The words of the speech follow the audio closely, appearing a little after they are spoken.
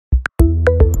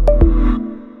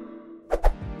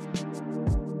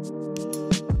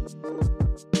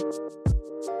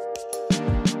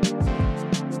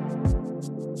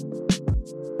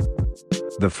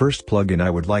The first plugin I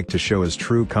would like to show is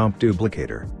True Comp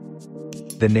Duplicator.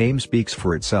 The name speaks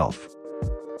for itself.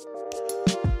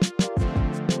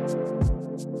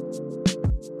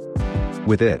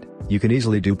 With it, you can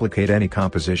easily duplicate any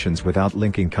compositions without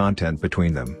linking content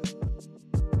between them.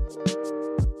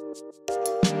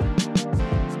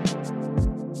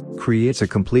 Creates a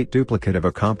complete duplicate of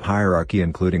a comp hierarchy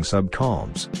including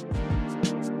sub-columns.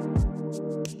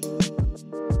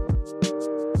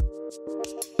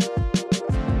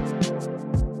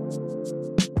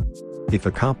 If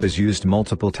a comp is used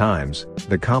multiple times,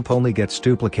 the comp only gets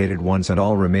duplicated once and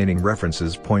all remaining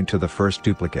references point to the first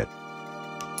duplicate.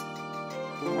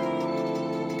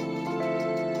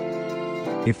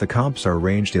 If the comps are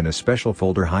arranged in a special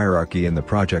folder hierarchy in the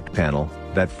project panel,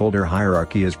 that folder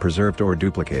hierarchy is preserved or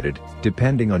duplicated,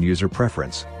 depending on user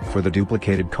preference, for the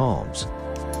duplicated columns.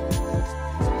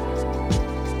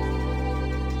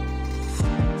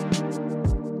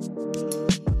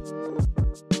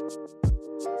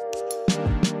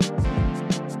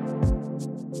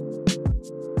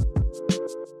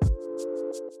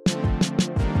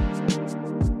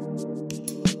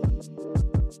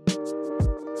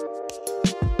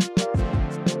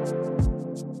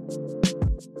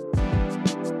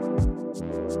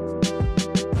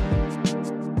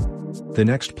 The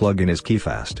next plugin is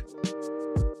KeyFast.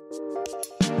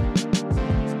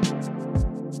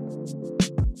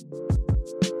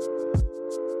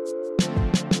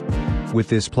 With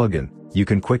this plugin, you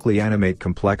can quickly animate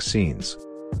complex scenes.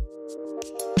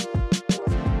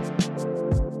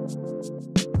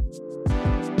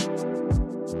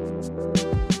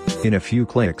 In a few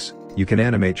clicks, you can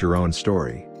animate your own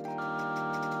story.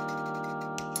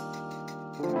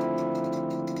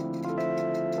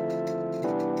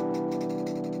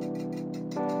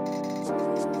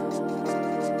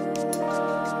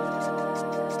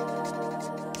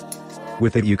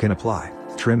 With it you can apply,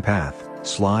 trim path,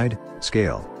 slide,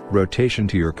 scale, rotation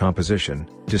to your composition,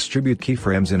 distribute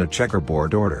keyframes in a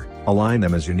checkerboard order, align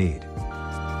them as you need.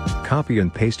 Copy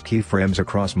and paste keyframes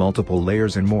across multiple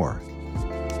layers and more.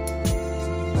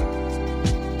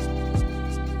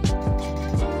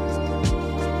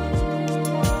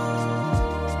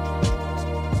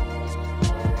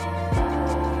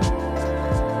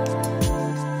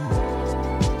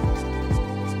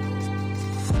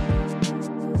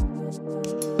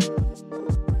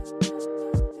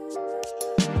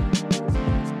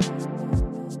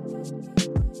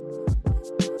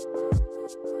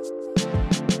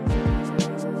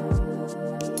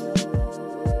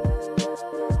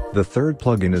 The third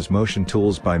plugin is Motion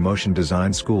Tools by Motion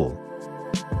Design School.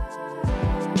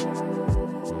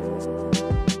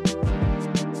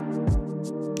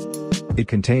 It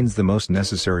contains the most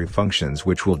necessary functions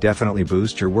which will definitely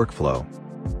boost your workflow.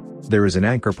 There is an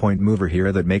anchor point mover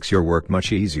here that makes your work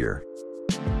much easier.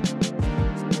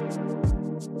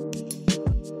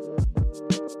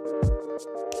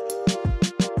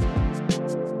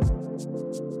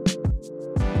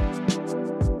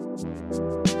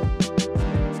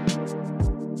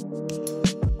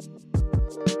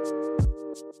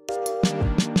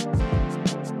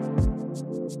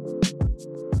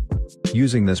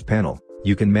 Using this panel,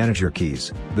 you can manage your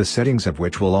keys, the settings of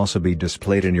which will also be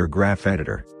displayed in your graph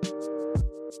editor.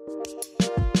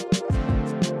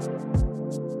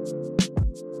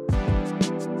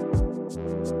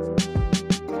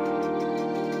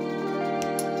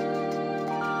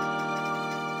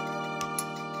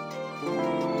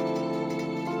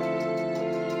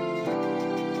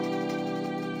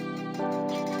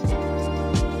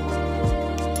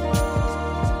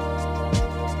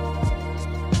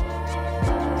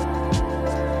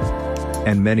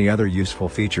 And many other useful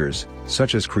features,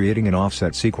 such as creating an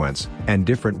offset sequence, and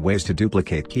different ways to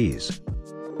duplicate keys.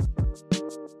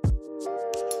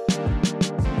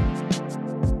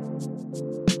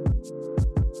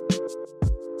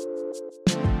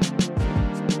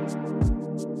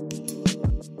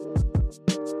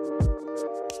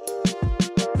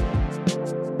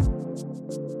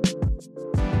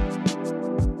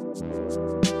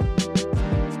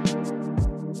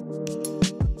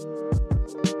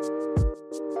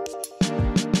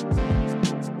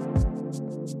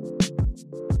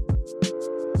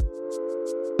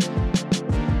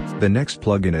 The next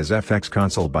plugin is FX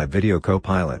Console by Video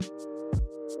Copilot.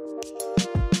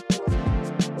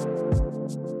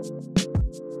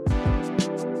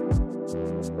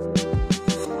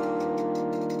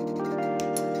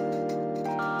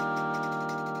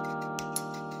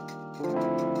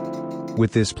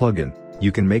 With this plugin,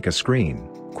 you can make a screen,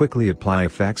 quickly apply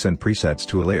effects and presets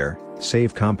to a layer,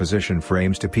 save composition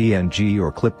frames to PNG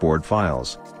or clipboard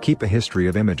files, keep a history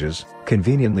of images,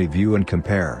 conveniently view and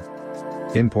compare.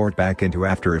 Import back into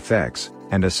After Effects,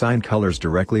 and assign colors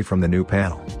directly from the new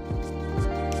panel.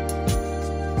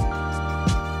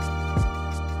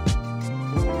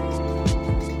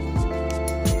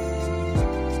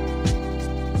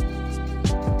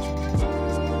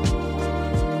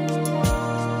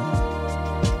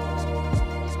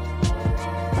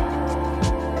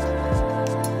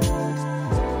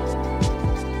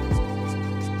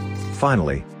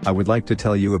 Finally, I would like to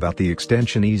tell you about the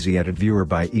extension EasyEdit Viewer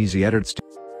by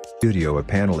EasyEdit.pro, a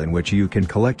panel in which you can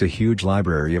collect a huge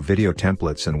library of video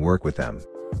templates and work with them.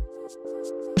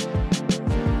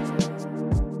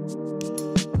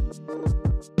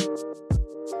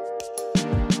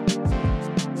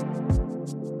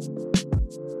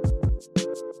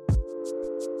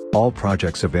 All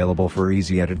projects available for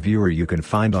EasyEdit Viewer you can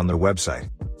find on the website.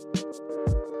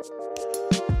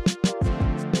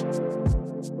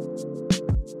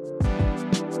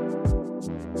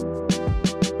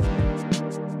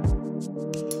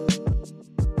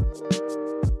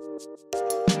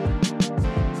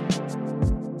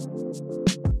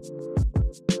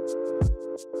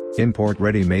 Import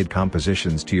ready-made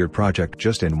compositions to your project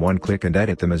just in one click and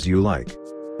edit them as you like.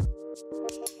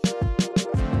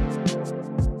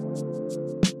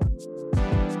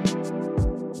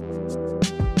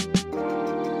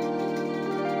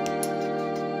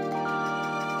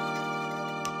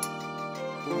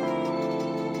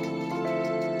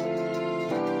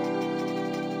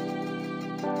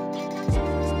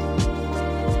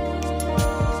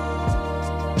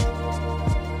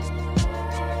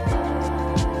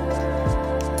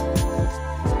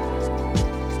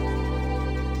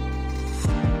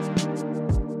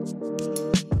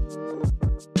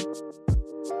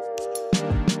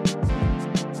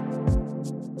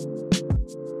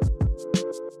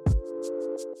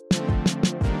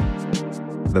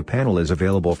 The panel is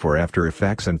available for After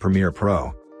Effects and Premiere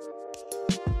Pro.